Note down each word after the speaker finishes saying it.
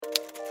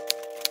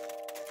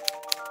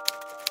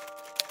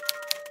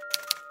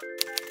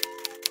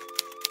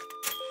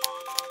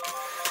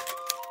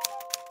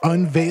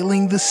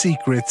unveiling the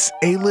secrets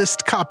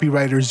A-list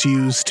copywriters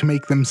use to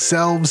make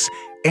themselves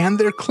and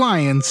their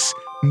clients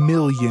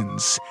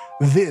millions.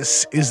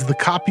 This is the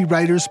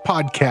Copywriters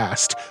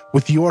Podcast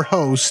with your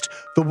host,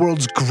 the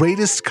world's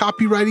greatest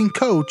copywriting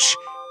coach,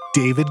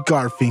 David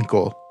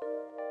Garfinkel.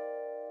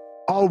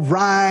 All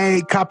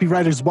right,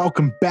 copywriters,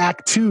 welcome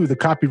back to the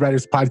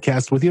Copywriters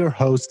Podcast with your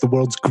host, the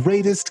world's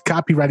greatest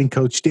copywriting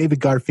coach, David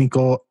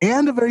Garfinkel,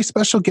 and a very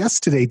special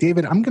guest today.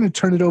 David, I'm going to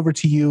turn it over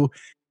to you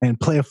and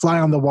play a fly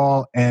on the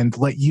wall and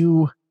let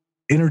you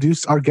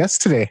introduce our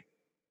guest today.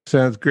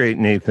 Sounds great,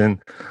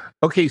 Nathan.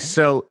 Okay,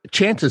 so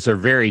chances are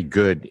very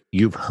good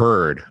you've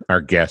heard our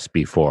guest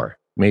before,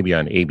 maybe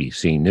on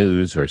ABC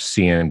News or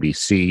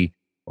CNBC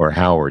or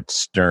Howard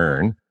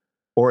Stern.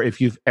 Or if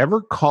you've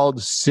ever called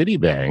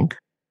Citibank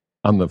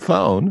on the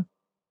phone,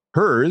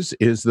 hers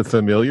is the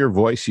familiar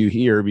voice you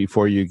hear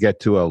before you get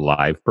to a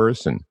live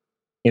person.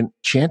 And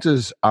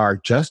chances are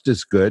just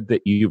as good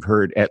that you've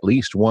heard at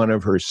least one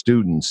of her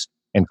students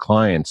and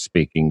clients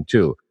speaking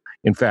too.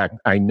 In fact,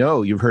 I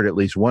know you've heard at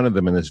least one of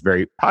them in this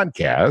very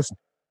podcast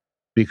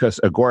because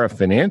Agora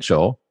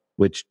Financial,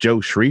 which Joe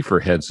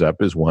Schriefer heads up,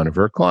 is one of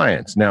her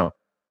clients. Now,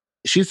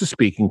 she's a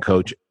speaking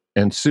coach,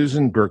 and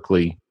Susan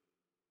Berkeley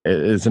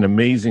is an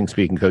amazing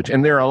speaking coach.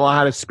 And there are a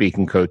lot of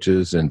speaking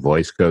coaches and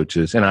voice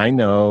coaches. And I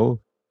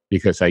know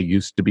because I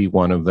used to be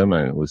one of them,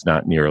 and it was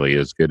not nearly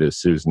as good as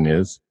Susan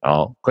is,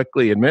 I'll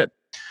quickly admit.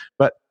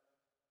 But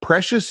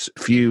precious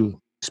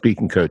few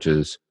speaking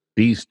coaches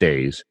these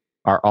days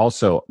are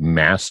also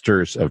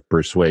masters of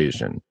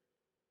persuasion.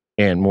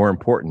 And more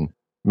important,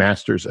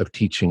 masters of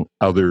teaching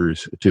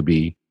others to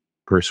be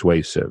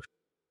persuasive.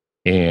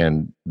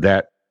 And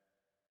that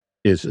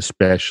is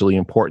especially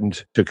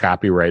important to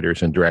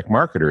copywriters and direct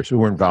marketers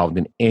who are involved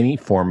in any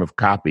form of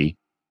copy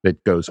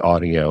that goes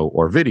audio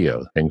or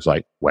video, things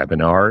like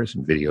webinars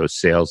and video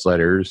sales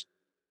letters,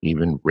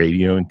 even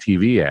radio and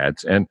TV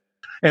ads, and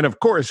of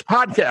course,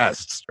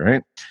 podcasts,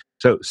 right?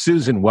 So,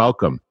 Susan,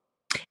 welcome.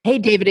 Hey,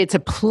 David, it's a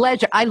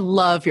pleasure. I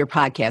love your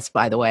podcast,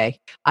 by the way.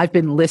 I've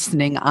been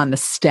listening on the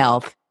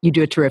stealth. You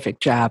do a terrific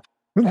job.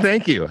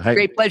 Thank you.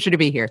 Great pleasure to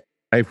be here.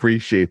 I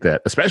appreciate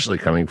that, especially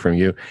coming from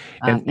you.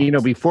 And,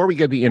 before we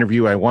get the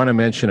interview, I want to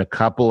mention a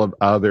couple of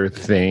other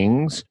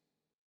things.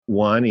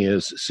 One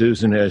is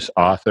Susan is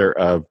author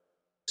of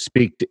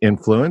Speak to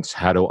Influence,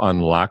 How to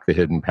Unlock the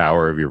Hidden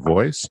Power of Your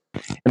Voice.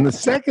 And the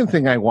second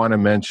thing I want to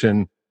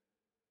mention,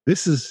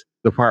 this is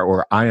the part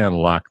where I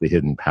unlock the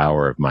hidden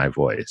power of my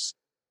voice.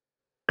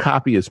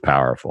 Copy is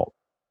powerful.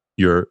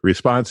 You're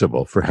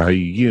responsible for how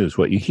you use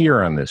what you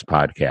hear on this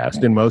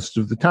podcast. And most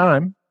of the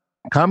time,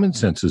 common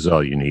sense is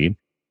all you need.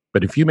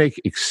 But if you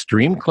make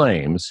extreme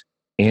claims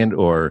and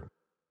or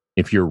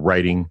if you're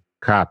writing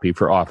copy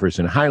for offers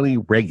in highly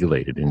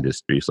regulated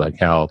industries like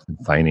health and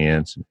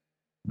finance and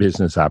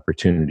business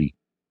opportunity,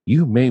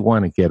 you may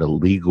want to get a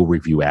legal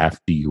review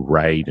after you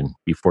write and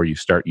before you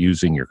start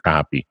using your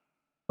copy.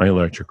 I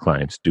let your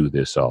clients do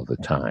this all the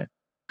time.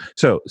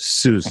 So,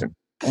 Susan,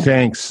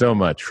 thanks so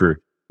much for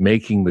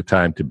making the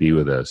time to be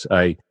with us.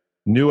 I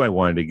knew I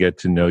wanted to get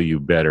to know you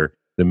better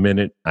the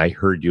minute I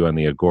heard you on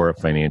the Agora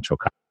Financial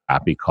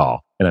copy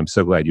call. And I'm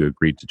so glad you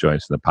agreed to join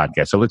us in the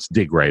podcast. So let's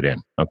dig right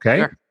in, okay?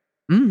 Sure.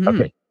 Mm-hmm.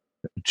 Okay.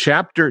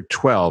 Chapter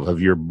 12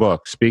 of your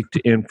book, Speak to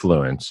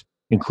Influence,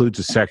 includes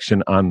a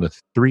section on the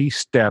 3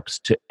 steps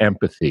to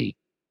empathy.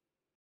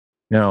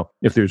 Now,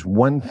 if there's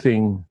one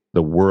thing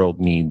the world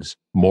needs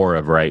more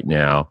of right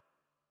now,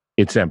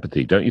 it's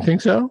empathy. Don't you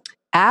think so?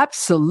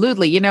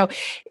 Absolutely.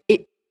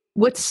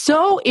 What's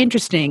so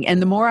interesting,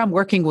 and the more I'm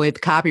working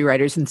with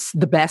copywriters and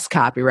the best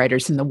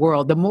copywriters in the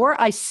world, the more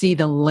I see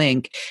the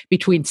link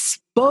between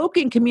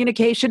spoken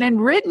communication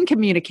and written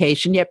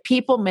communication, yet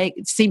people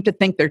seem to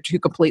think they're two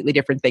completely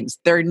different things.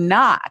 They're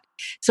not.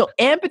 So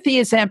empathy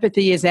is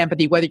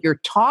empathy, whether you're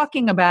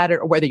talking about it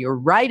or whether you're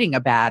writing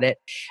about it.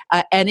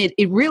 And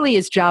it really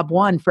is job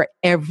one for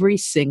every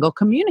single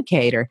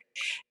communicator.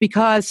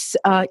 Because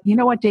you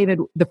know what, David,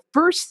 the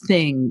first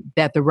thing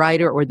that the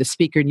writer or the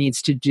speaker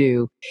needs to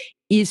do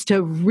is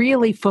to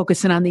really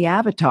focus in on the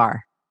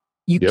avatar.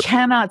 You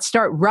cannot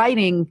start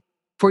writing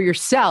for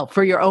yourself,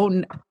 for your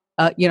own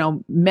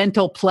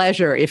mental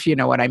pleasure, if you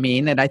know what I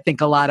mean. And I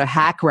think a lot of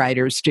hack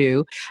writers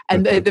do.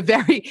 And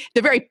the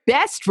very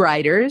best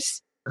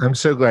writers. I'm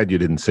so glad you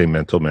didn't say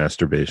mental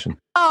masturbation.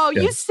 Oh,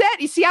 yeah.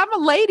 You see, I'm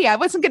a lady. I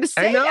wasn't going to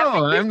say that. I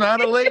know, I'm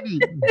not a lady.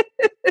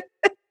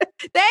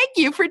 Thank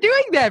you for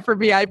doing that for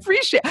me. I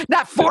appreciate it.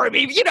 Not for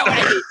me, you know what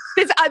I mean.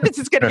 This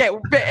is going to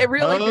get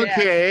really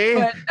okay.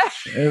 bad.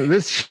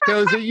 This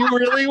shows that you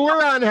really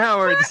were on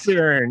Howard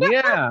Stern.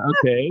 Yeah,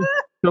 okay.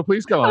 So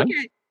please go on.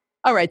 Okay.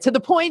 All right. So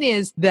the point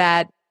is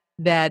that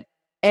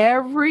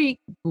every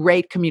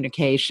great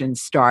communication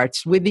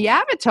starts with the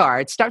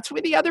avatar. It starts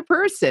with the other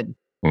person,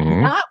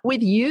 not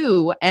with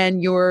you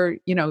and your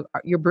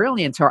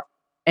brilliance or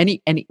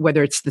any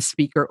whether it's the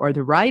speaker or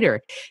the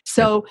writer.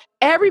 So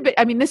everybody,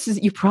 I mean,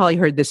 you've probably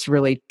heard this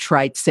really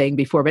trite saying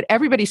before, but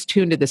everybody's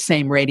tuned to the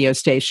same radio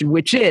station,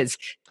 which is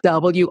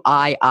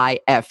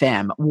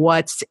WIIFM.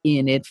 What's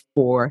in it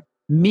for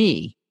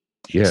me?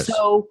 Yes.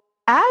 So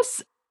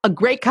as a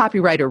great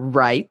copywriter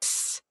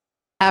writes,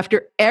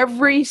 after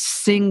every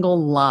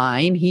single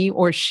line, he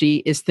or she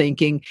is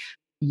thinking,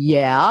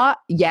 yeah,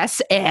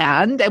 yes,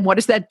 and what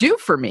does that do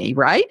for me,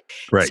 right?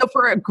 Right. So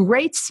for a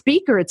great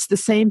speaker, it's the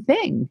same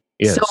thing.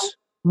 Yes. So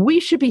we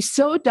should be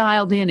so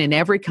dialed in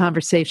every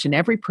conversation,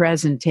 every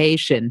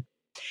presentation,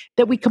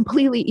 that we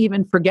completely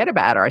even forget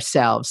about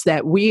ourselves,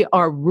 that we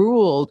are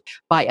ruled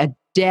by a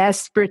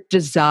desperate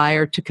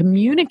desire to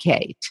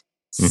communicate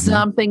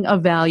something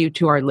of value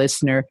to our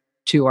listener,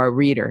 to our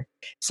reader.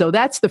 So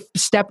that's the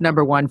step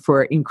number one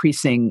for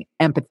increasing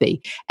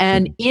empathy.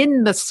 And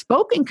in the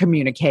spoken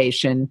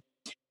communication,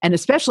 and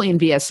especially in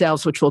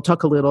VSLs, which we'll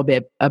talk a little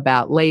bit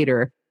about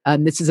later,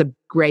 this is a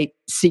great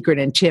secret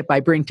and tip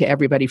I bring to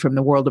everybody from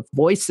the world of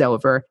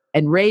voiceover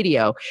and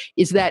radio,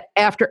 is that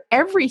after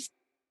every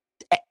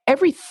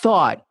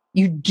thought,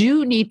 you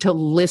do need to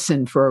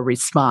listen for a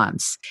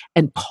response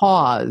and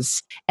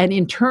pause and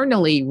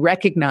internally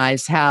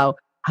recognize how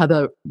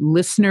the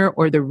listener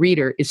or the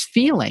reader is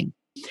feeling.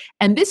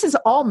 And this is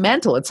all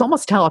mental. It's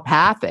almost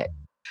telepathic.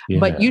 Yeah.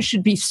 But you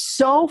should be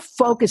so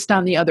focused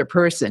on the other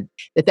person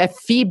that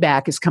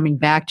feedback is coming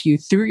back to you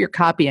through your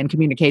copy and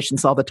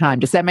communications all the time.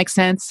 Does that make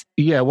sense?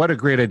 Yeah, what a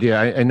great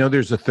idea. I know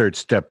there's a third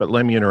step, but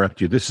let me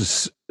interrupt you. This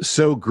is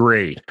so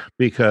great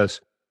because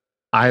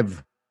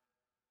I've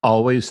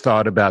always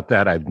thought about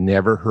that. I've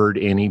never heard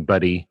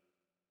anybody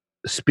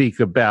speak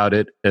about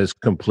it as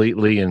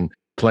completely and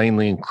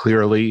plainly and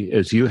clearly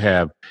as you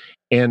have.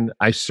 And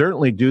I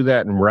certainly do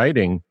that in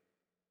writing.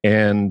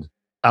 And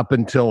up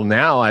until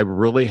now, I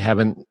really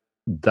haven't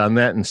done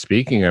that in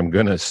speaking. I'm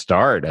going to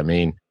start. I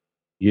mean,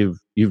 you've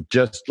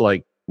just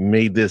like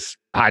made this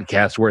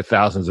podcast worth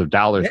thousands of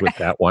dollars with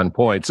that one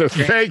point. So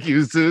thank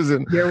you,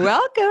 Susan. You're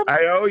welcome. I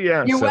owe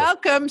you. You're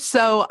welcome.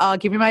 So I'll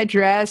give you my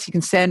address. You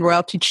can send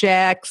royalty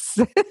checks.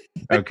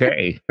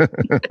 Okay.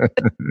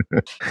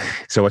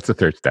 So what's the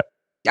third step?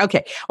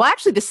 Okay. Well,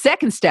 actually, the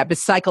second step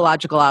is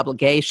psychological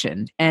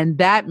obligation. And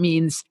that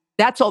means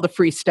that's all the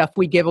free stuff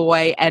we give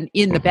away and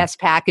in the best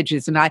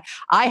packages. And I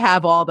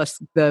have all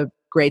the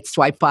great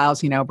swipe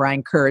files. You know,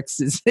 Brian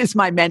Kurtz is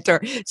my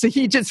mentor. So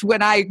he just,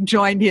 when I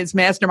joined his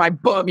mastermind,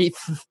 boom, he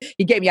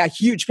gave me a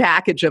huge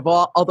package of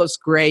all those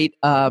great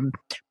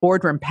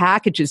boardroom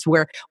packages,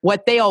 where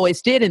what they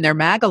always did in their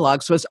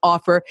magalogs was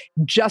offer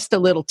just a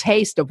little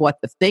taste of what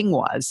the thing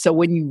was. So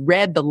when you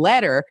read the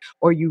letter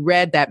or you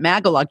read that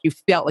magalog, you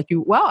felt like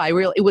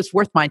it was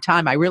worth my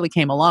time. I really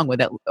came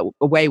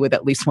away with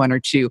at least one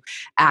or two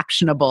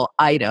actionable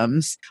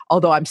items.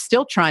 Although I'm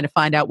still trying to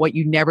find out what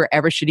you never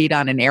ever should eat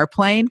on an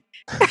airplane.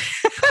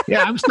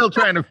 Yeah, I'm still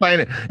trying to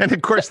find it. And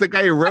of course, the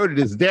guy who wrote it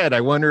is dead.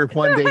 I wonder if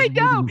one day I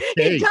know.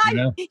 He died. You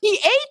know? He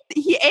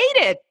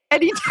ate it.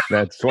 And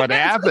that's what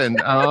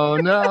happened. Oh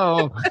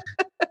no.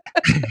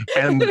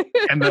 And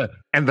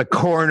the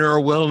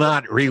coroner will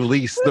not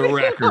release the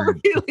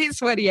record.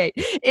 Release what he ate.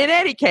 In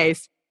any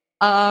case,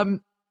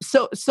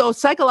 so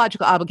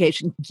psychological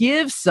obligation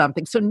gives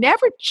something. So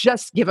never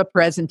just give a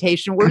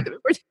presentation where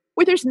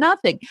there's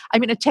nothing. I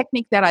mean, a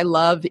technique that I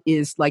love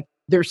is like,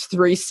 there's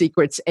 3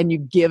 secrets and you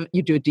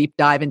do a deep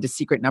dive into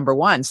secret number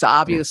 1. So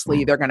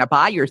obviously they're going to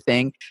buy your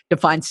thing to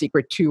find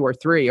secret 2 or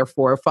 3 or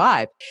 4 or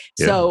 5.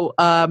 Yeah. So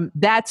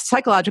that's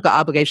psychological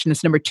obligation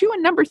is number 2.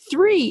 And number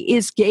 3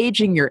 is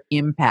gauging your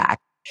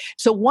impact.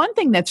 So one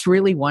thing that's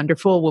really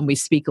wonderful when we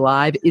speak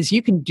live is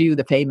you can do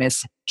the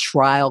famous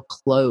trial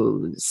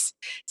close.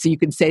 So you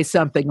can say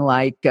something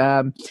like,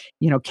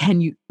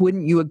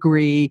 wouldn't you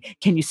agree?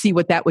 Can you see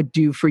what that would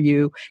do for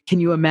you? Can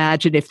you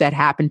imagine if that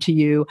happened to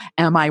you?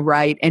 Am I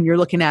right? And you're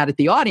looking out at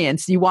the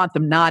audience. You want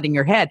them nodding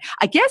your head.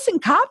 I guess in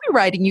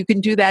copywriting, you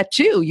can do that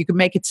too. You can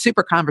make it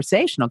super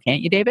conversational,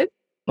 can't you, David?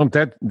 Well,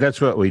 that's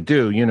what we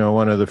do. You know,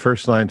 one of the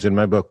first lines in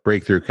my book,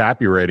 Breakthrough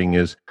Copywriting,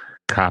 is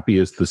copy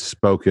is the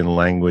spoken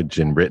language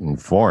in written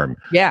form.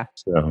 Yeah.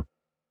 So,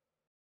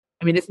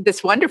 I mean, isn't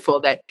this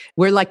wonderful that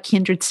we're like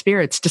kindred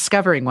spirits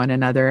discovering one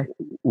another?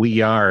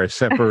 We are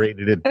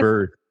separated at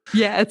birth.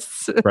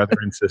 Yes. Brother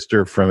and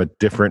sister from a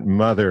different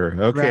mother.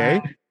 Okay.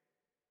 Right.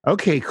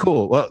 Okay,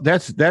 cool. Well,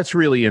 that's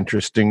really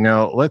interesting.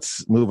 Now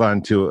let's move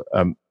on to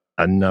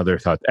another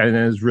thought. And it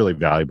is really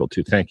valuable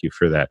too. Thank you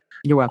for that.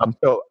 You're welcome.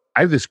 So I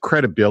have this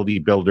credibility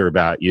builder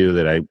about you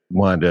that I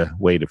wanted to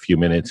wait a few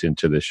minutes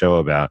into the show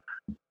about.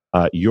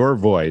 Your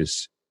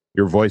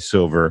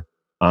voiceover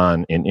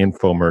on an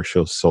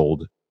infomercial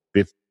sold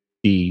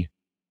 $50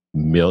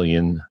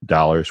 million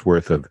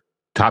worth of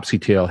Topsy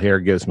Tail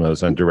hair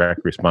gizmos on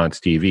direct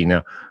response TV.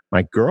 Now,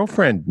 my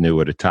girlfriend knew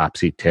what a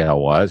Topsy Tail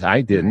was.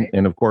 I didn't.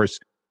 And of course,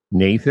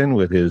 Nathan,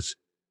 with his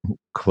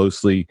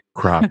closely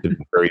cropped and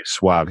very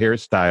suave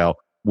hairstyle,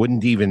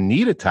 wouldn't even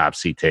need a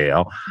Topsy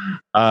Tail.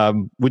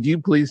 Would you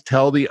please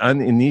tell the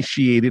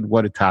uninitiated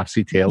what a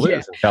Topsy Tail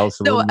is? And tell us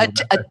a little more about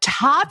a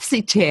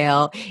Topsy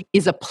Tail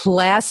is a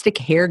plastic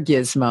hair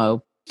gizmo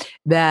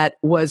that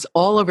was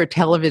all over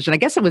television. I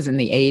guess it was in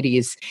the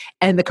 80s.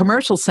 And the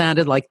commercial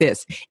sounded like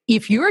this.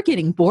 If you're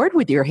getting bored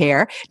with your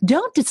hair,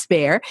 don't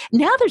despair.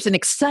 Now there's an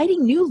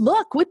exciting new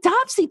look with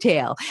Topsy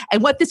Tail.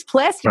 And what this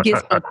plastic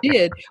gizmo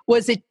did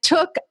was it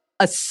took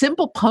a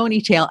simple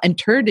ponytail and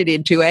turned it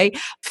into a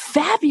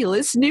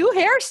fabulous new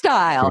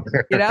hairstyle.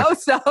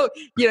 So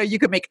you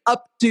could make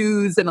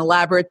updos and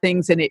elaborate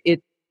things, and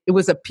it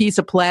was a piece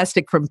of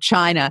plastic from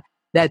China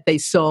that they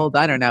sold,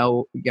 I don't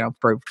know,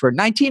 for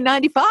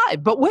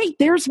 $19.95. But wait,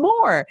 there's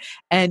more.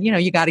 And,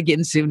 you got a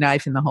Ginsu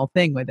knife and the whole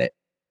thing with it.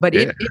 But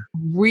it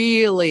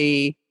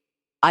really,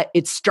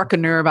 it struck a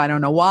nerve. I don't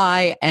know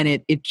why. And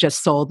it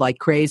just sold like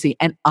crazy.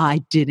 And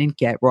I didn't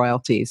get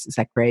royalties. Is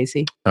that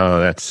crazy? Oh,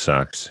 that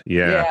sucks.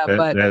 Yeah,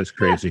 that is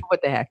crazy.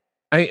 What the heck?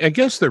 I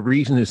guess the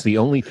reason is the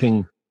only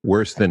thing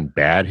worse than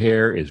bad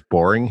hair is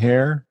boring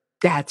hair.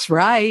 That's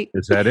right.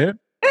 Is that it?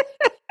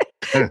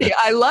 Yeah,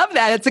 I love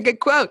that. It's a good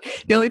quote.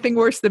 The only thing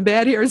worse than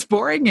bad hair is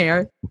boring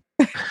hair.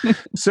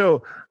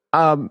 So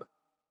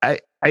I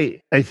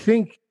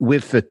think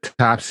with the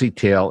Topsy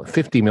Tail,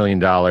 $50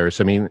 million,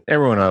 I mean,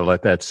 everyone ought to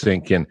let that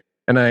sink in.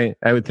 And I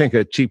would think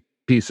a cheap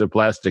piece of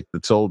plastic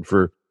that sold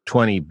for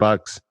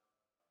 $20,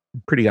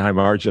 pretty high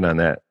margin on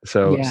that.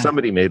 So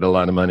somebody made a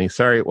lot of money.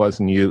 Sorry it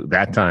wasn't you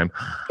that time.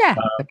 Yeah.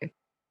 Okay.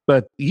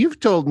 But you've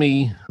told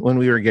me when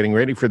we were getting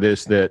ready for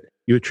this that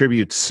you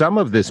attribute some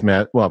of this,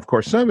 well, of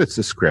course, some of it's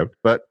the script,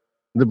 but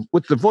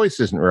with the voice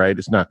isn't right,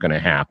 it's not going to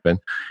happen.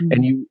 Mm-hmm.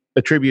 And you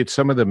attribute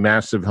some of the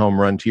massive home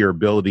run to your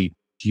ability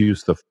to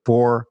use the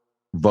 4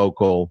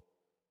 vocal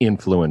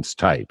influence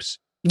types.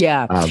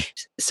 Yeah.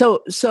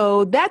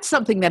 So that's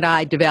something that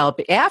I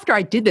developed after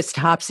I did this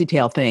Topsy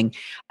Tail thing,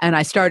 and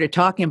I started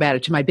talking about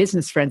it to my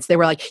business friends. They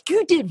were like,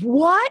 "You did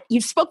what? You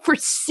spoke for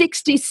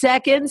 60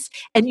 seconds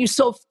and you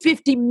sold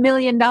 $50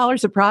 million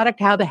of product.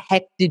 How the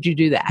heck did you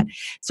do that?"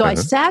 So I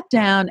sat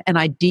down and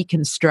I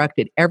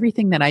deconstructed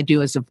everything that I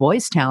do as a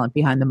voice talent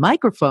behind the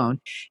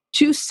microphone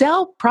to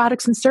sell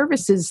products and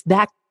services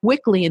that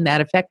quickly and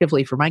that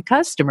effectively for my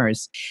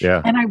customers.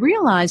 Yeah. And I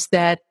realized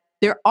that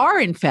there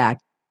are, in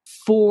fact,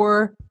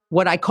 4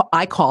 what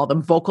I call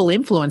them vocal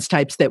influence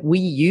types that we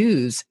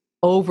use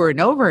over and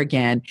over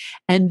again.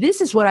 And this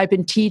is what I've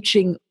been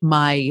teaching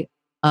my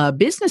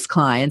business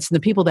clients and the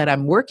people that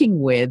I'm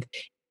working with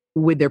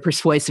their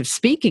persuasive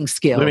speaking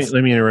skills.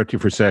 Let me interrupt you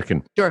for a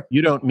second. Sure.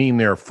 You don't mean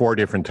there are 4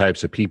 different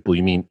types of people.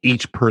 You mean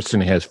each person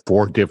has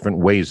 4 different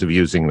ways of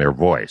using their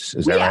voice.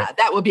 Is that right? Yeah,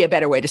 that would be a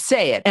better way to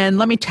say it. And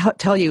let me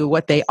tell you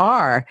what they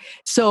are.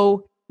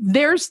 So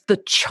there's the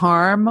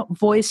charm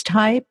voice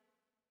type,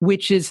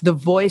 which is the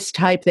voice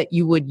type that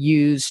you would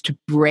use to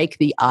break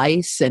the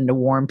ice and to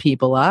warm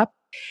people up.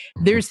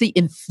 There's the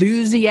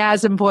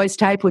enthusiasm voice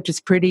type, which is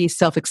pretty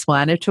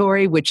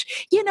self-explanatory,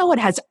 which, it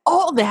has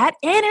all that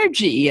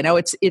energy,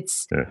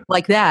 it's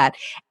like that.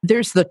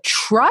 There's the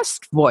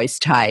trust voice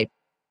type,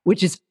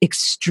 which is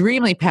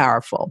extremely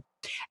powerful.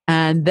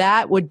 And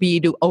that would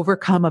be to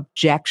overcome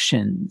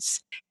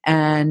objections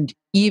and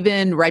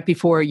even right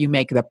before you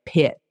make the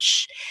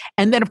pitch.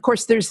 And then, of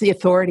course, there's the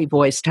authority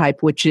voice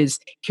type, which is,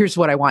 here's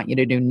what I want you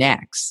to do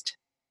next.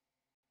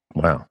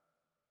 Wow.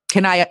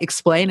 Can I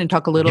explain and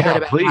talk a little bit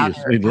about please.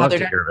 We'd love to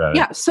hear about it.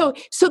 Yeah. So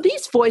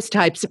these voice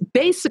types,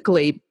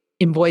 basically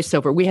in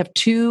voiceover, we have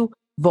 2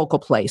 vocal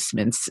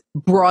placements,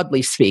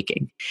 broadly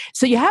speaking.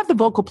 So you have the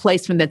vocal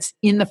placement that's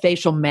in the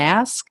facial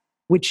mask,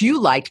 which you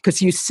liked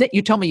because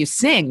you told me you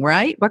sing,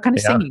 right? What kind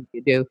of singing do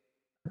you do?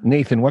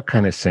 Nathan, what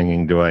kind of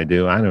singing do I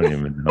do? I don't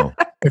even know.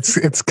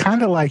 It's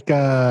kind of like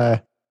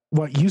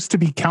what used to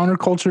be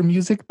counterculture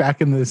music back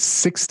in the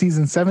 60s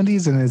and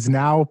 70s and is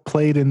now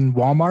played in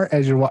Walmart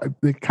as you're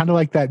kind of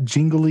like that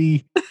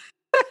jingly.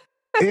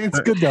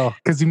 It's good though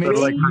because you make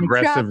like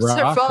progressive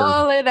drops rock. Are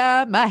falling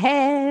on my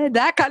head,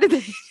 that kind of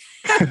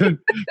thing.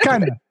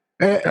 Kind of.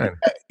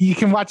 You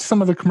can watch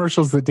some of the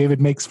commercials that David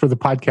makes for the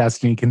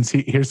podcast and you can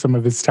hear some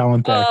of his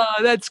talent there.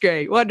 Oh, that's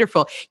great.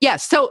 Wonderful. Yeah.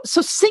 So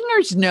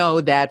singers know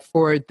that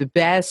for the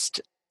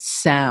best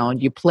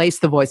sound, you place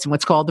the voice in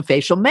what's called the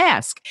facial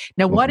mask.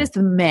 Now, what is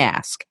the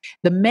mask?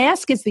 The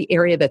mask is the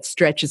area that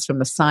stretches from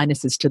the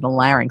sinuses to the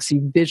larynx. So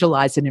you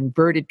visualize an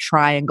inverted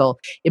triangle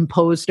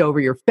imposed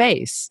over your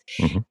face.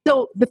 Mm-hmm.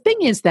 So the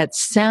thing is that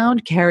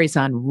sound carries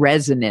on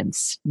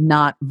resonance,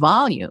 not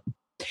volume.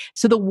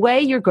 So the way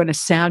you're going to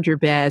sound your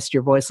best,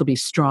 your voice will be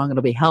strong,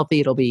 it'll be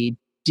healthy, it'll be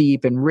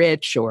deep and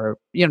rich, or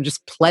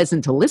just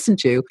pleasant to listen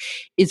to,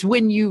 is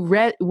when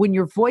when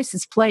your voice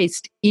is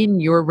placed in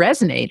your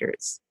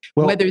resonators,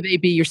 whether they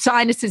be your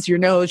sinuses, your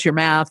nose, your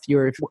mouth,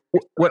 your.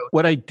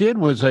 What I did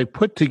was I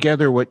put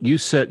together what you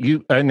said.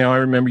 I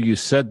remember you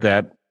said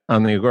that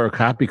on the Agora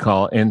Copy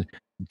Call, and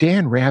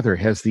Dan Rather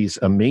has these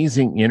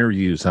amazing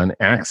interviews on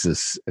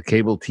Access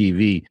cable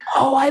TV.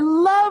 Oh, I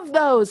love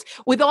those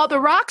with all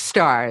the rock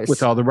stars.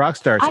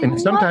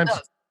 And sometimes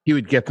he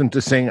would get them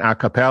to sing a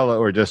cappella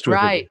or just with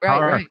a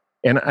guitar. Right.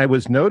 And I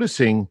was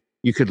noticing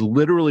you could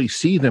literally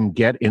see them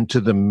get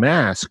into the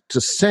mask to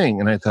sing.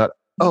 And I thought,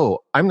 oh,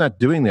 I'm not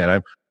doing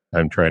that.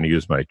 I'm trying to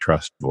use my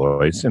trust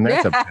voice. And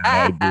that's a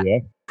bad idea.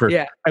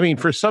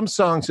 For some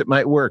songs it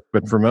might work,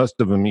 but for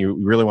most of them, you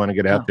really want to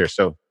get out there.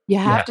 So you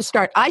have to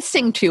start. I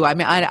sing too. I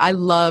mean, I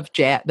love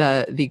jazz,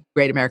 the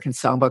Great American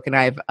Songbook, and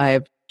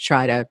I've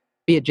tried to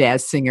be a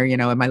jazz singer,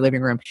 in my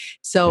living room.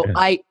 So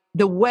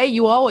the way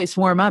you always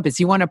warm up is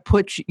you want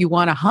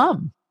to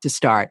hum. to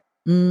start.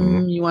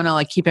 You want to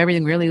like keep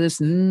everything really loose.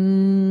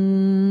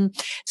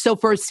 So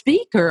for a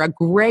speaker, a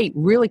great,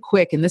 really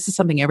quick, and this is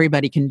something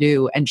everybody can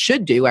do and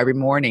should do every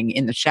morning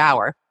in the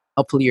shower.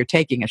 Hopefully you're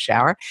taking a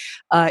shower,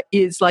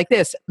 is like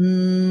this.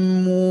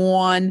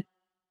 1,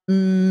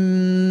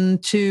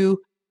 2,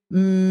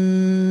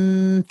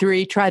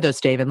 3. Try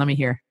those, David. Let me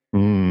hear.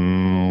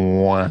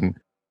 1,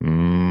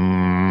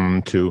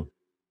 2,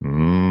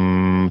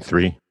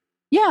 3.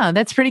 Yeah,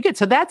 that's pretty good.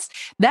 So that's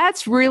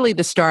really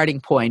the starting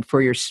point for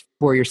your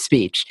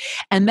speech,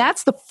 and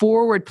that's the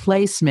forward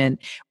placement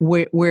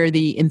where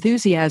the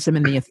enthusiasm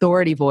and the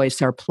authority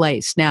voice are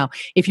placed. Now,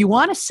 if you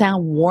want to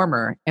sound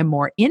warmer and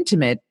more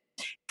intimate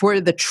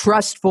for the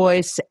trust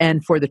voice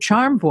and for the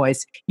charm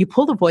voice, you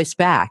pull the voice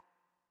back.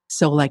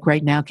 So like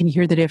right now, can you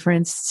hear the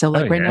difference? So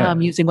like now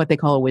I'm using what they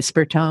call a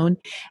whisper tone.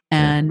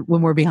 And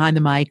when we're behind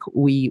the mic,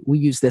 we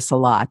use this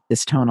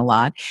tone a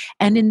lot.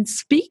 And in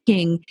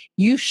speaking,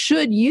 you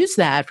should use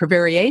that for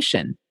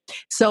variation.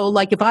 So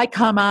like if I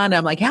come on,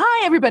 I'm like,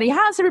 hi, everybody.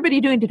 How's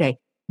everybody doing today?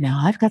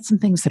 Now I've got some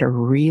things that are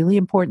really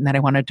important that I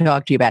want to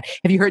talk to you about.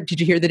 Did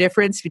you hear the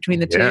difference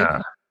between the two?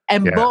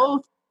 And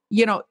both,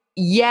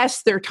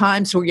 yes, there are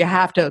times where you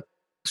have to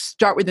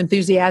start with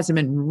enthusiasm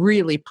and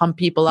really pump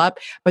people up,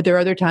 but there are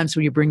other times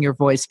where you bring your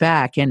voice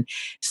back. And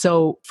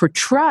so for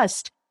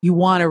trust, you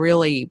want to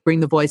really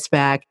bring the voice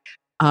back,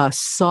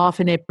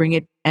 soften it, bring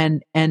it,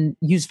 and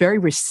use very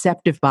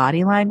receptive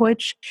body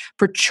language.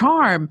 For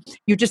charm,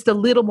 you're just a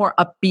little more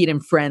upbeat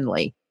and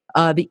friendly.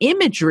 The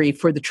imagery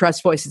for the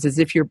trust voice is as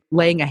if you're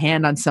laying a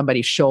hand on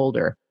somebody's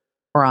shoulder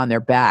or on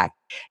their back.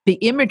 The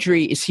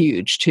imagery is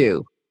huge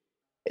too.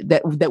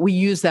 That we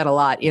use that a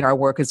lot in our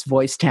work as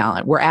voice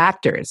talent. We're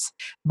actors,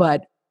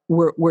 but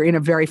we're in a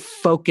very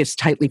focused,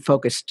 tightly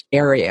focused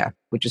area,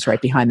 which is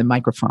right behind the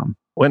microphone.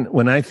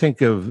 When I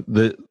think of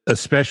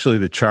especially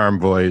the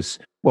charm voice,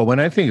 when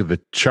I think of the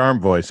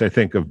charm voice, I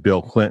think of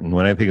Bill Clinton.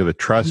 When I think of the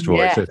trust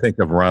voice, I think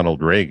of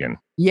Ronald Reagan.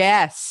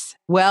 Yes.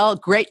 Well,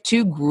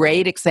 two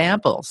great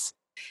examples.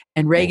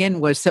 And Reagan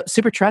was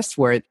super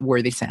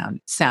trustworthy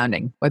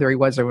sounding. Whether he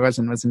was or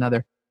wasn't was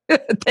another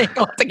thing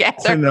altogether.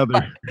 I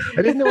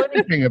didn't know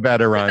anything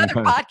about Iran.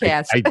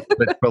 Podcast.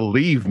 But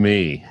believe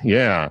me,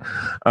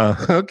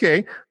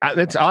 okay,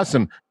 that's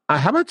awesome.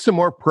 How about some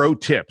more pro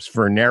tips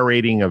for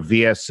narrating a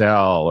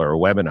VSL or a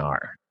webinar?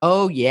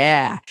 Oh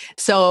yeah.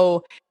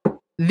 So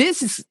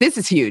this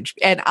is huge,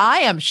 and I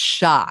am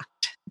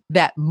shocked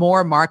that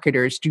more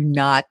marketers do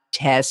not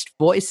test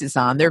voices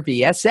on their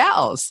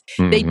VSLs.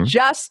 Mm-hmm.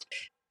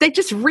 They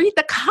just read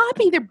the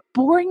copy. They're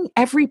boring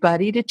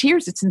everybody to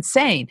tears. It's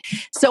insane.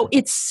 So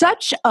it's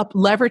such a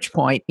leverage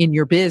point in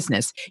your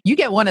business. You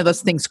get one of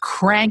those things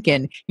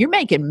cranking, you're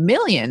making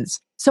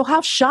millions. So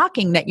how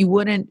shocking that you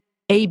wouldn't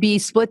A/B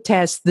split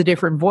test the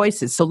different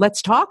voices. So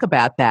let's talk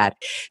about that.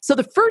 So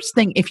the first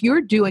thing, if you're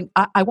doing,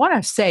 I want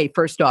to say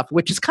first off,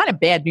 which is kind of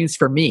bad news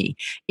for me,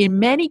 in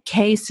many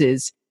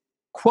cases,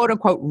 quote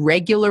unquote,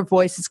 regular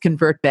voices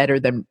convert better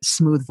than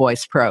smooth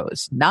voice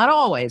pros. Not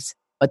always,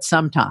 but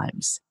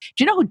sometimes.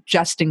 Do you know who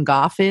Justin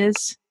Goff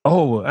is?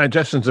 Oh,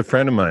 Justin's a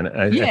friend of mine.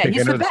 I think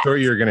I know the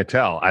story you're going to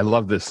tell. I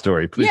love this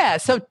story. Please. Yeah,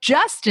 so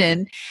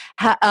Justin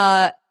had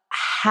a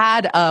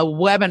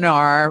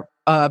webinar,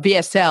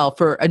 VSL,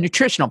 for a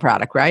nutritional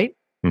product, right?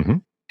 Mm-hmm.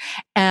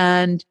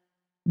 And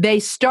they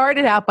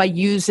started out by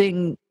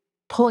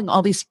pulling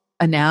all these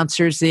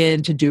announcers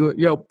in to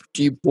do,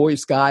 deep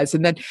voice guys.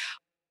 And then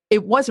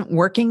it wasn't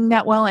working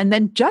that well. And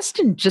then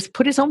Justin just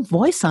put his own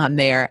voice on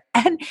there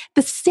and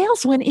the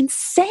sales went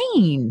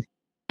insane.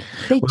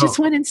 They just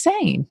went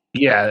insane.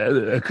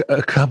 Yeah,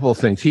 a couple of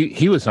things.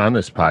 He was on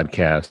this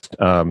podcast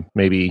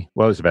maybe,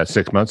 about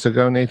 6 months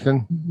ago,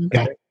 Nathan? Mm-hmm.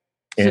 Yeah.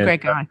 He's a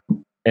great guy.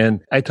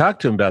 And I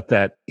talked to him about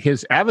that.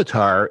 His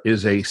avatar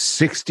is a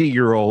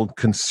 60-year-old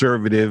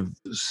conservative,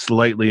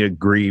 slightly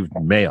aggrieved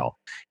male.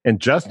 And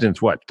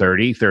Justin's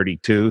 30,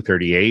 32,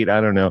 38,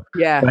 I don't know.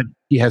 Yeah. But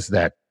he has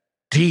that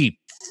deep,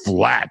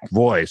 flat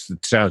voice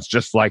that sounds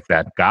just like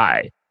that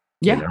guy.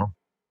 Yeah. You know?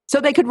 So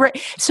they could.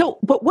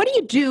 But what do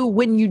you do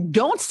when you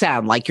don't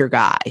sound like your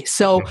guy?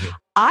 So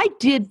I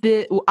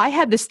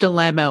had this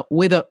dilemma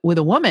with a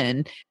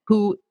woman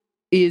who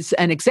is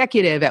an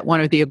executive at one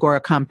of the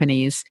Agora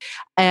companies,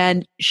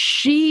 and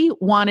she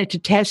wanted to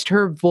test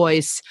her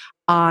voice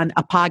on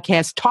a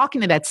podcast,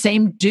 talking to that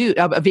same dude,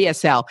 a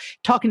VSL,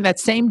 talking to that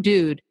same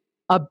dude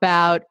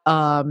about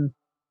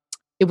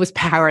it was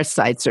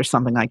parasites or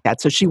something like that.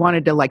 So she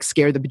wanted to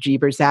scare the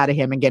bejeebers out of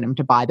him and get him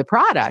to buy the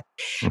product.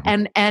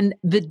 Mm-hmm. And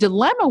the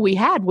dilemma we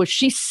had was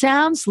she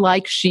sounds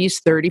like she's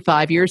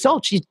 35 years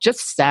old. She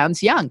just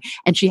sounds young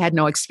and she had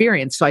no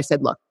experience. So I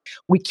said, look,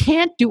 we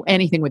can't do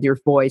anything with your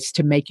voice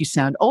to make you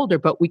sound older,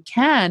 but we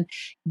can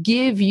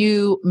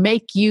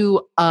make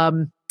you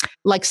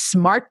like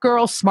smart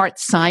girl, smart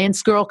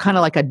science girl, kind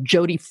of like a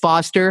Jodie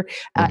Foster,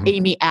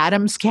 Amy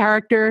Adams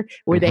character,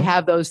 where they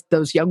have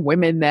those young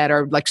women that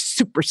are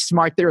super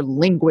smart. They're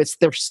linguists,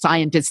 they're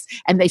scientists,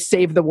 and they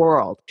save the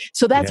world.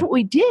 So that's what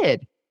we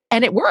did,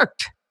 and it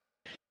worked.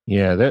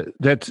 Yeah,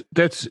 that's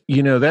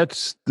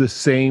the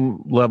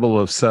same level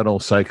of subtle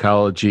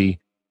psychology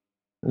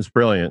It's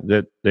brilliant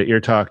that you're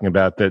talking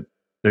about that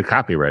the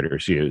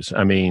copywriters use.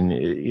 I mean,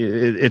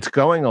 it's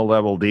going a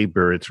level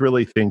deeper. It's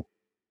really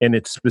and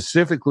it's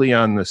specifically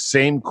on the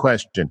same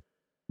question.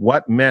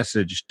 What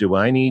message do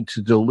I need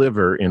to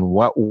deliver in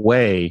what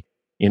way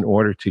in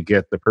order to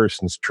get the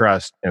person's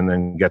trust and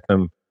then get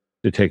them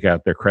to take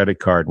out their credit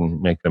card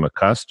and make them a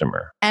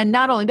customer? And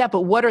not only that,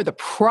 but what are the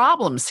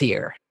problems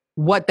here?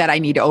 What that I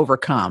need to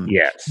overcome?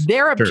 Yes,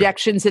 their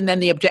objections, and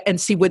then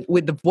and see with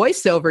the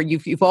voiceover,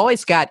 you've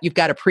always got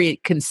a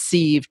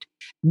preconceived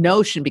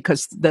notion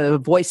because the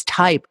voice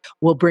type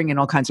will bring in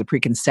all kinds of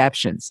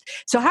preconceptions.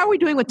 So how are we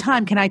doing with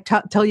time? Can I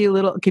tell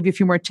you give you a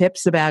few more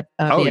tips about?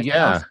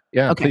 Yeah.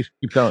 Okay. Please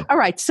keep going. All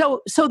right.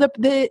 So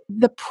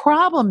the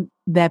problem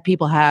that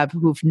people have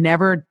who've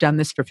never done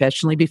this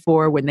professionally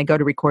before when they go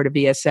to record a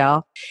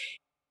VSL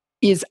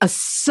is a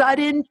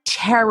sudden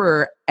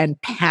terror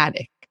and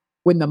panic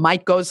when the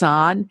mic goes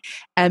on,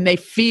 and they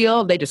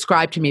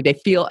describe to me, they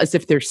feel as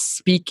if they're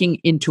speaking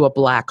into a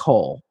black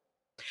hole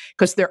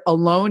because they're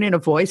alone in a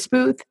voice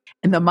booth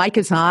and the mic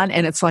is on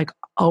and it's like,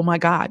 oh my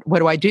God, what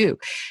do I do?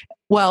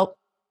 Well,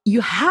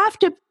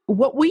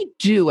 what we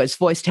do as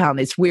voice talent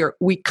is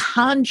we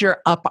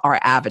conjure up our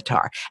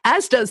avatar,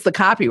 as does the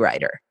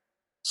copywriter.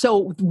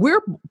 So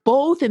we're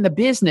both in the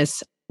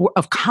business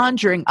of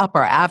conjuring up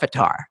our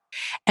avatar.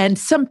 And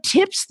some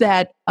tips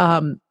that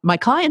my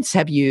clients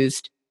have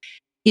used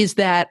is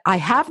that I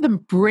have them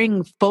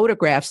bring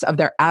photographs of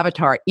their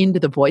avatar into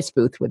the voice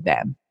booth with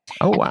them.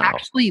 Oh, wow.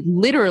 Actually,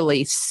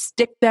 literally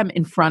stick them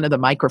in front of the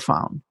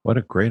microphone. What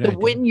a great idea.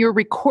 When you're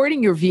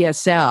recording your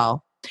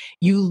VSL,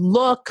 you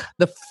look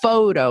the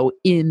photo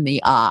in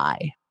the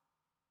eye.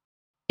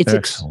 It's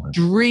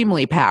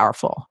extremely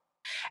powerful.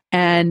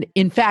 And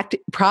in fact,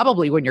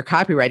 probably when you're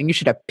copywriting, you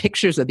should have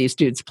pictures of these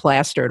dudes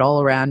plastered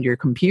all around your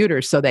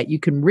computer so that you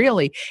can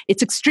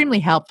it's extremely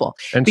helpful.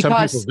 And some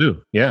people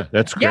do. Yeah,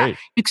 that's great.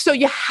 Yeah, so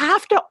you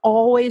have to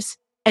always,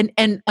 and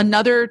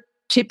another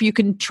tip you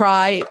can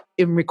try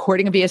in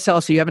recording a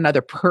VSL, so you have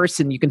another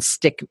person you can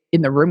stick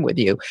in the room with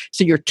you.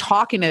 So you're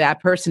talking to that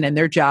person and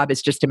their job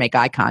is just to make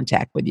eye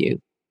contact with you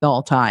the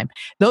whole time.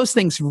 Those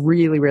things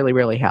really, really,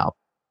 really help.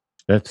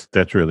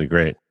 That's really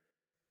great.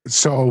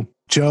 So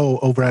Joe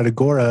over at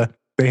Agora,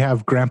 they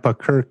have Grandpa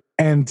Kirk.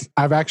 And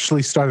I've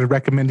actually started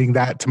recommending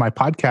that to my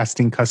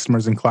podcasting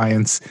customers and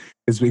clients,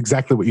 is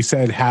exactly what you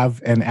said.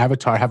 Have an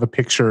avatar, have a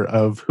picture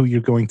of who you're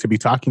going to be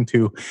talking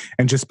to,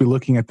 and just be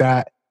looking at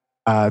that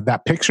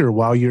picture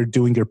while you're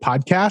doing your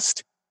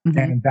podcast. Mm-hmm.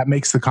 And that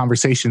makes the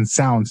conversation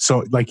sound.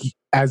 So like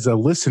as a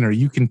listener,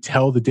 you can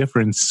tell the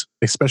difference,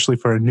 especially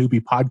for a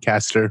newbie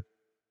podcaster,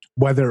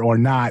 whether or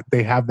not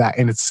they have that.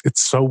 And it's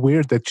so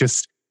weird that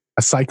just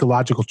a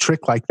psychological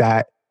trick like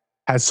that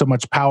has so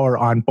much power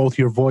on both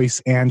your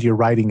voice and your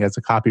writing as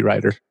a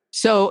copywriter.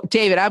 So,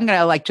 David, I'm going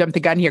to jump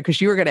the gun here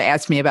because you were going to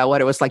ask me about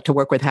what it was like to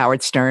work with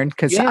Howard Stern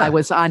because I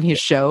was on his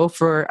show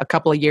for a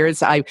couple of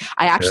years. I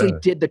actually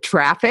did the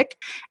traffic,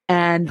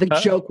 and the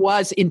joke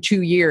was in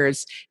 2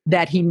 years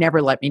that he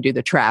never let me do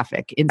the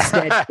traffic.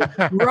 Instead,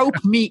 he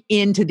roped me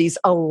into these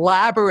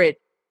elaborate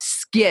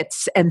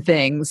skits and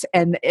things,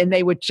 and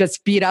they would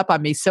just beat up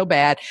on me so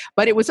bad.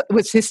 But it was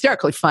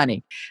hysterically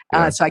funny,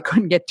 so I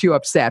couldn't get too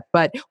upset.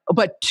 But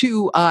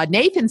to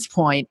Nathan's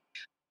point,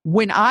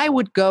 when I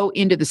would go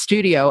into the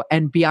studio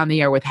and be on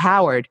the air with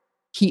Howard,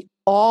 he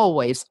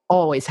always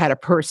had a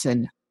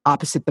person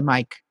opposite the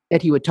mic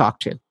that he would talk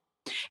to.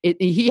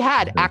 He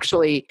had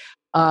actually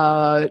 2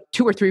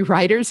 or 3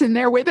 writers in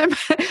there with him,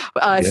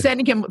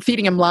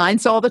 feeding him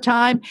lines all the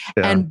time.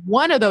 Yeah. And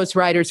one of those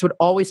writers would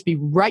always be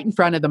right in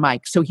front of the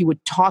mic. So he would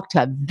talk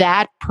to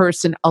that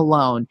person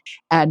alone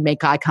and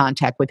make eye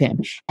contact with him.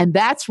 And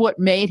that's what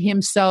made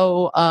him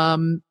so,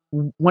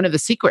 one of the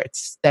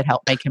secrets that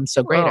helped make him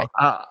so great.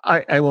 Well,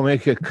 I will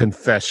make a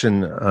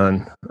confession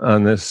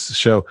on this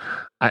show.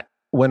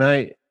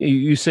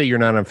 You say you're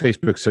not on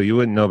Facebook, so you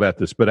wouldn't know about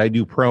this, but I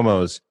do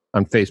promos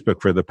on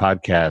Facebook for the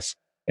podcast.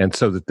 And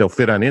so that they'll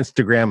fit on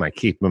Instagram, I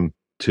keep them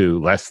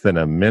to less than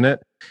a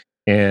minute.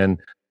 And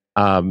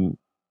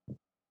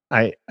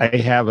I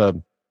have a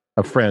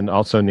friend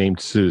also named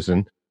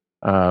Susan,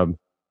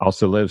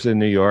 also lives in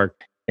New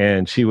York,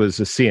 and she was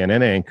a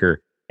CNN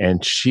anchor,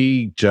 and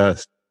she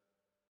just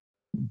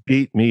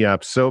beat me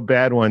up so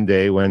bad one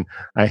day when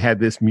I had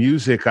this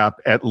music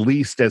up at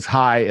least as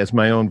high as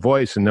my own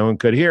voice and no one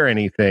could hear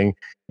anything.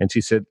 And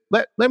she said,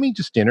 let me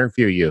just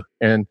interview you.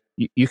 And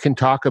you can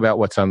talk about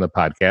what's on the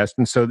podcast.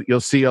 And so you'll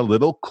see a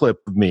little clip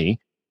of me.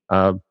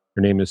 Her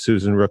name is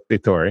Susan Rook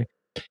Vittori.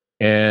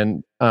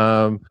 And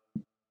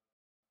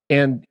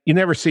you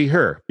never see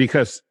her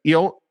because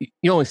you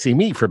only see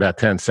me for about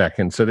 10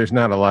 seconds. So there's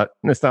not a lot.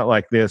 It's not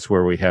like this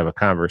where we have a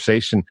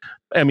conversation.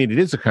 I mean, it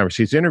is a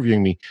conversation. She's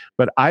interviewing me,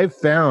 but I've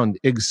found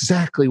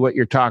exactly what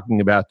you're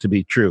talking about to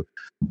be true.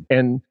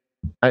 And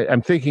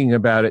I'm thinking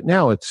about it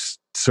now. It's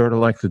sort of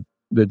like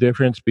the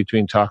difference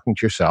between talking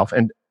to yourself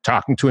and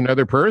talking to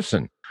another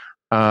person.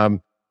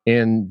 And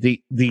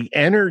the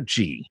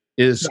energy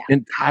is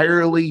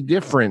entirely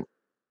different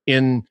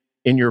in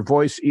your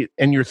voice,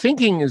 and your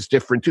thinking is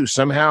different too.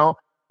 Somehow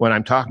when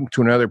I'm talking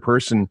to another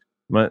person,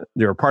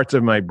 there are parts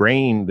of my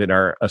brain that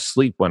are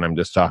asleep when I'm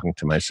just talking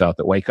to myself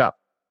that wake up.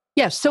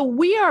 Yeah. So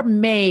we are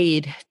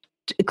made,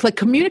 like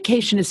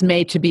communication is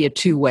made to be a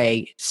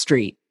two-way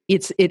street.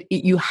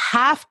 You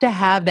have to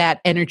have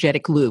that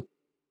energetic loop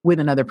with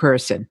another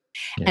person.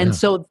 Yeah. And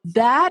so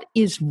that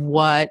is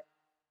what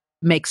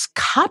makes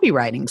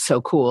copywriting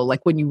so cool. Like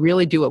when you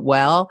really do it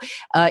well,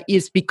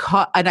 is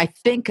because, and I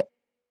think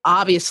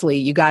obviously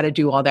you got to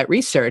do all that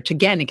research.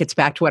 Again, it gets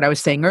back to what I was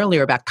saying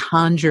earlier about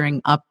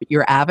conjuring up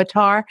your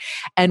avatar.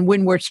 And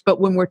when we're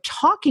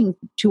talking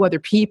to other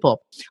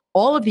people,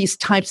 all of these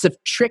types of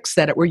tricks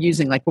that we're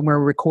using, like when we're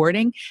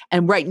recording,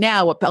 and right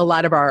now, a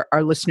lot of our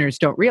listeners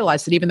don't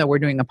realize that even though we're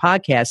doing a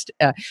podcast,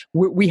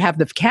 we have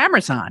the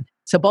cameras on.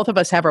 So both of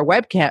us have our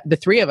webcam. The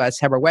three of us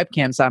have our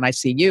webcams on. I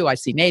see you. I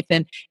see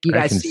Nathan. You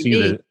guys see me.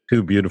 The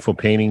two beautiful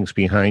paintings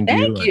behind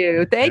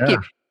you. Thank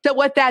you. So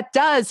what that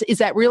does is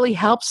that really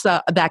helps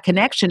that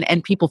connection,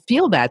 and people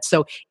feel that.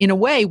 So in a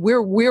way,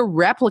 we're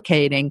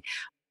replicating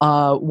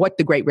what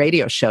the great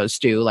radio shows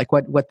do, like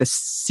what the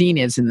scene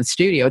is in the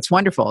studio. It's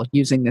wonderful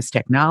using this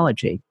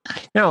technology.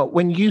 Now,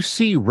 when you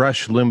see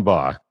Rush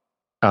Limbaugh,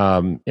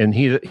 and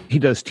he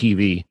does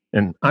TV,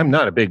 and I'm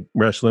not a big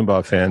Rush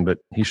Limbaugh fan, but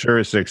he sure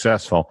is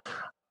successful.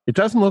 It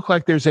doesn't look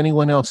like there's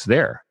anyone else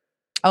there.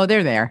 Oh,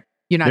 they're there.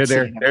 You're not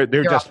seeing them.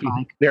 They're just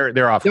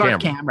they're off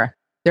camera.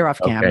 They're off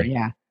camera.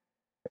 Yeah.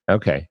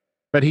 Okay.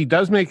 But he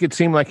does make it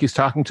seem like he's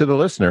talking to the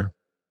listener.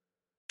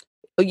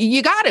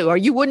 You got to, or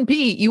you wouldn't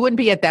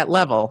be at that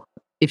level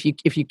if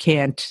you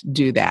can't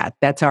do that.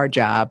 That's our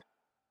job.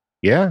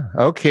 Yeah.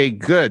 Okay,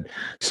 good.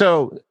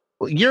 So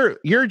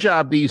your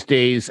job these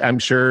days, I'm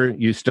sure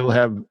you still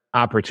have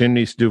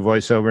opportunities to do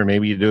voiceover.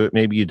 Maybe you do it,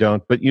 maybe you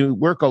don't, but you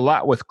work a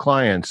lot with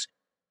clients.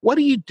 What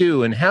do you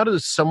do, and how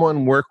does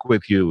someone work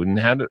with you, and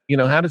how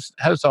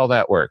does all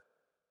that work?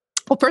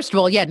 Well, first of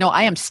all,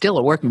 I am still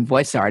a working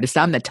voice artist.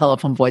 I'm the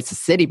telephone voice of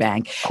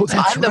Citibank. Oh, so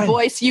I'm the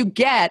voice you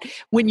get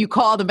when you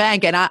call the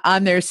bank, and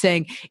I'm there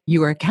saying,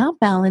 your account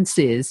balance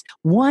is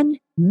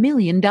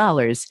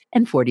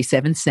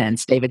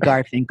 $1,000,047, David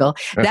Garfinkel.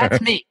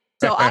 That's me.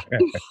 So I'm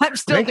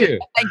still doing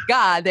it. Thank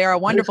God. They're a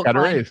wonderful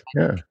client.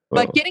 Yeah.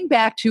 But getting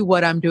back to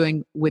what I'm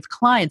doing with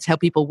clients, how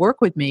people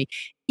work with me,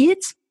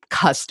 it's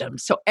custom.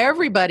 So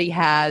everybody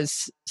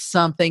has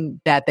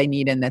something that they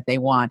need and that they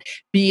want,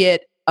 be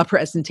it a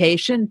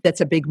presentation that's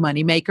a big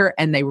moneymaker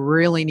and they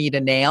really need a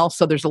nail.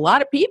 So there's a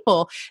lot of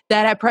people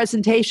that have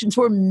presentations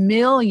where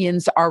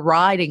millions are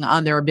riding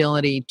on their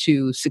ability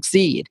to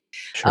succeed.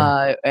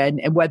 Sure. And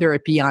whether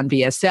it be on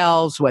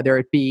VSLs, whether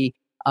it be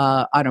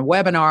on a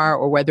webinar,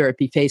 or whether it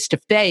be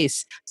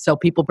face-to-face. So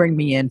people bring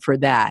me in for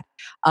that.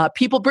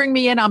 People bring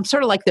me in, I'm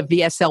sort of like the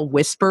VSL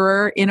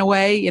whisperer in a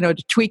way, to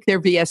tweak their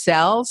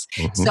VSLs.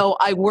 Mm-hmm. So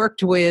I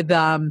worked with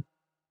a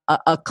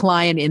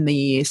client in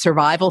the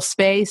survival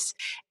space,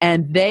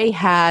 and they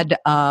had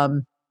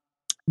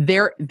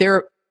their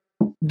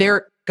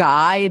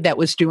guy that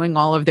was doing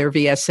all of their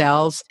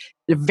VSLs,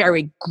 a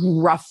very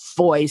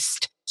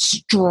gruff-voiced,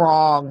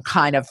 strong,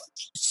 kind of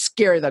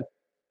scare the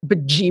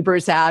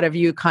bejeebers out of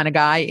you kind of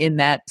guy in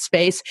that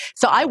space.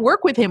 So I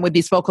work with him with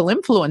these vocal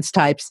influence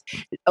types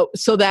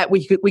so that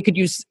we could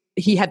use,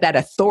 he had that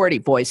authority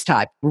voice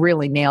type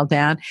really nailed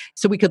down.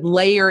 So we could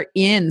layer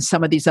in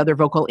some of these other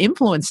vocal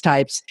influence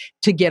types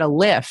to get a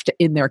lift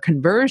in their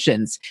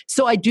conversions.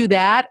 So I do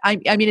that. I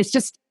mean, it's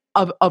just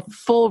a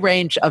full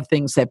range of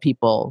things that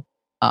people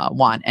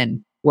want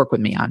and work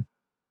with me on.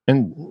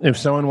 And if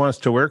someone wants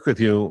to work with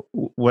you,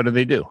 what do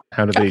they do?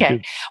 How do they do?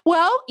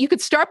 Well, you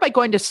could start by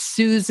going to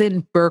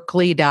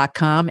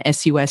SusanBerkley.com,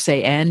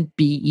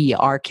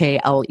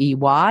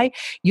 SusanBerkley.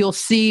 You'll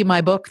see my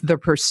book, The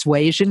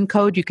Persuasion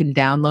Code. You can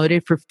download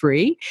it for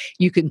free.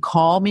 You can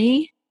call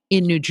me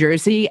in New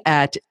Jersey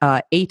at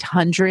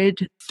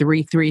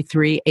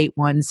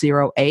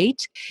 800-333-8108.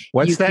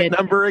 What's that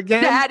number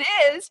again?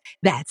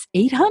 That's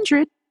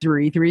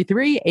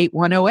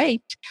 800-333-8108.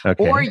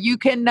 Okay. Or you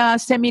can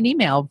send me an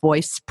email,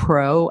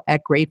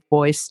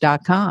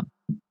 voicepro@greatvoice.com.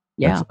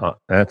 Yeah.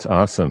 That's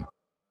awesome.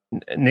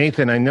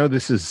 Nathan, I know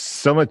this is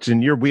so much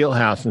in your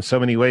wheelhouse in so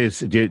many ways.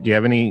 Do you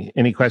have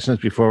any questions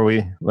before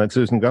we let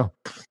Susan go?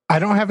 I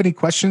don't have any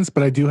questions,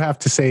 but I do have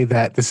to say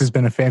that this has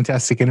been a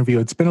fantastic interview.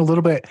 It's been a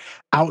little bit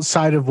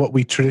outside of what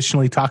we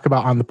traditionally talk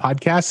about on the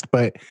podcast,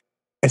 but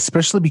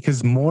especially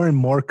because more and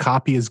more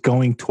copy is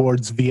going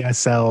towards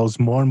VSLs,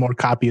 more and more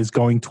copy is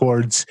going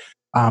towards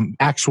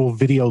actual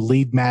video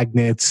lead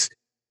magnets,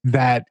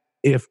 that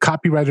if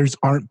copywriters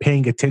aren't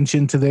paying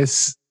attention to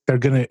this,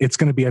 it's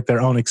going to be at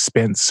their own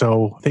expense.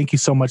 So thank you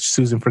so much,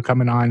 Susan, for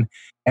coming on.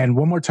 And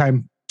one more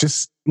time,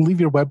 just leave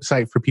your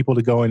website for people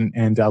to go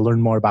and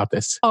learn more about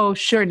this. Oh,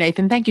 sure,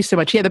 Nathan. Thank you so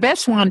much. Yeah, the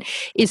best one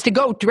is to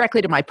go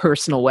directly to my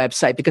personal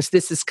website, because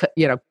this is,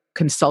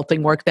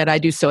 consulting work that I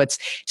do. So it's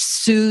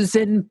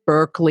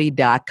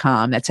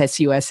SusanBerkley.com. That's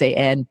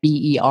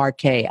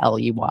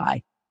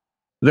SusanBerkley.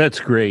 That's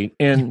great.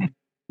 And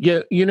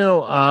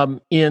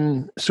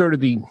in sort of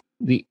the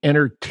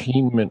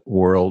entertainment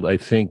world, I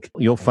think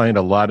you'll find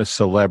a lot of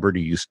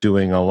celebrities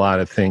doing a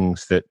lot of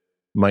things that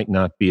might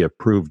not be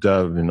approved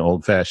of in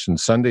old-fashioned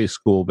Sunday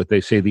school, but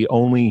they say the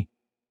only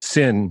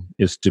sin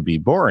is to be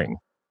boring.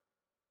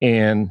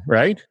 And,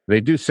 right?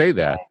 They do say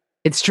that.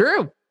 It's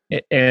true.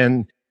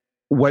 And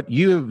what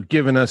you've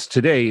given us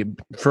today,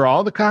 for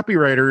all the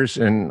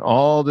copywriters and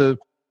all the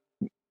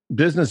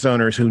business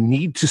owners who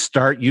need to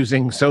start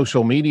using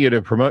social media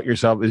to promote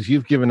yourself, is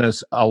you've given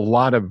us a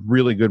lot of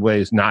really good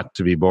ways not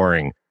to be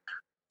boring.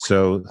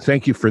 So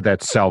thank you for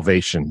that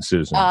salvation,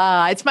 Susan.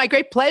 It's my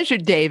great pleasure,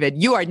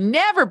 David. You are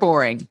never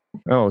boring.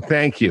 Oh,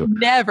 thank you.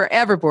 Never,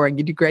 ever boring.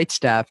 You do great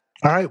stuff.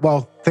 All right.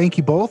 Well, thank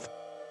you both.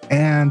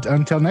 And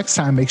until next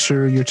time, make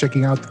sure you're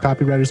checking out the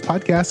Copywriters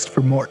Podcast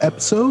for more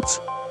episodes.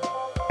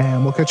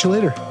 And we'll catch you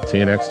later. See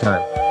you next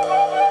time.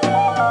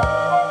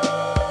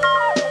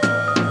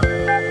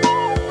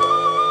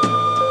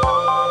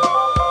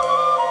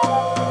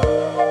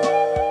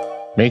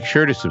 Make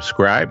sure to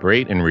subscribe,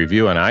 rate, and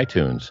review on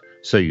iTunes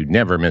so you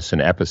never miss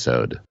an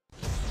episode.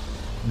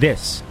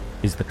 This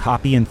is the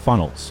Copy and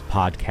Funnels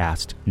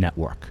Podcast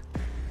Network.